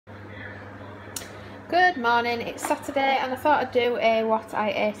Good morning, it's Saturday and I thought I'd do a what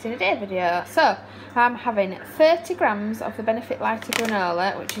I ate in a day video. So I'm having 30 grams of the Benefit Lighter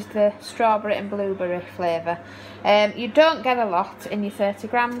granola, which is the strawberry and blueberry flavour. You don't get a lot in your 30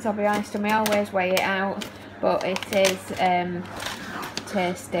 grams, I'll be honest, and we always weigh it out, but it is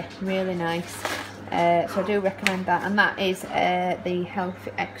tasty, really nice. So I do recommend that, and that is the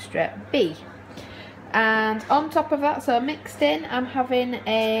Healthy Extra B. And on top of that, so mixed in, I'm having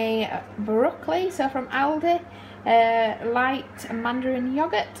a broccoli, so from Aldi, light mandarin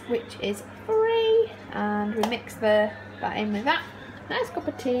yogurt, which is free, and we mix that in with that. Nice cup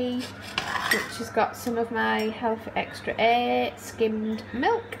of tea, which has got some of my Healthy Extra A skimmed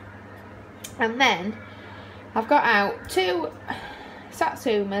milk. And then I've got out 2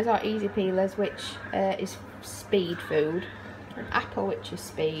 satsumas or easy peelers, which is speed food, an apple, which is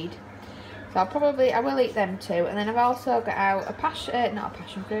speed. So I will eat them too. And then I've also got out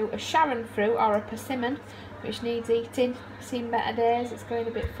a Sharon fruit or a persimmon, which needs eating. Seen better days, it's going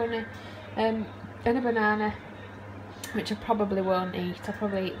a bit funny. And a banana, which I probably won't eat. I'll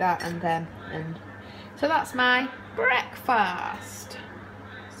probably eat that and them. And so that's my breakfast.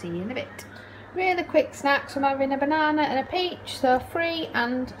 See you in a bit. Really quick snacks. I'm having a banana and a peach, so free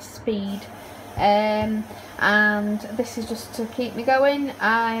and speed. And this is just to keep me going.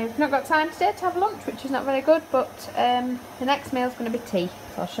 I've not got time today to have lunch, which is not very good, but the next meal is going to be tea,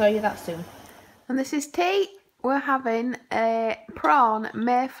 so I'll show you that soon. And this is tea. We're having a prawn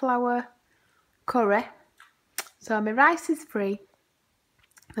Mayflower curry. So my rice is free.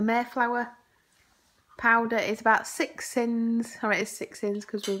 The Mayflower powder is about 6 sins, or it is 6 sins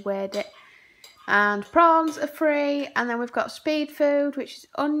because we weighed it. And prawns are free, and then we've got speed food, which is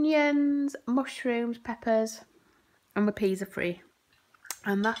onions, mushrooms, peppers, and the peas are free.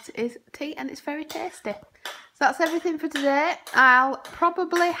 And that is tea, and it's very tasty. So that's everything for today. I'll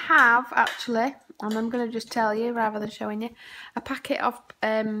probably have, actually, and I'm going to just tell you rather than showing you, a packet of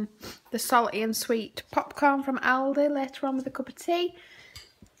the salty and sweet popcorn from Aldi later on with a cup of tea.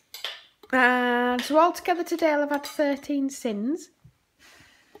 And so altogether today I'll have had 13 sins.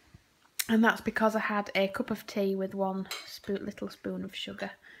 And that's because I had a cup of tea with 1 little spoon of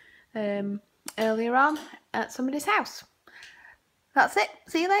sugar earlier on at somebody's house. That's it.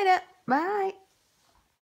 See you later. Bye.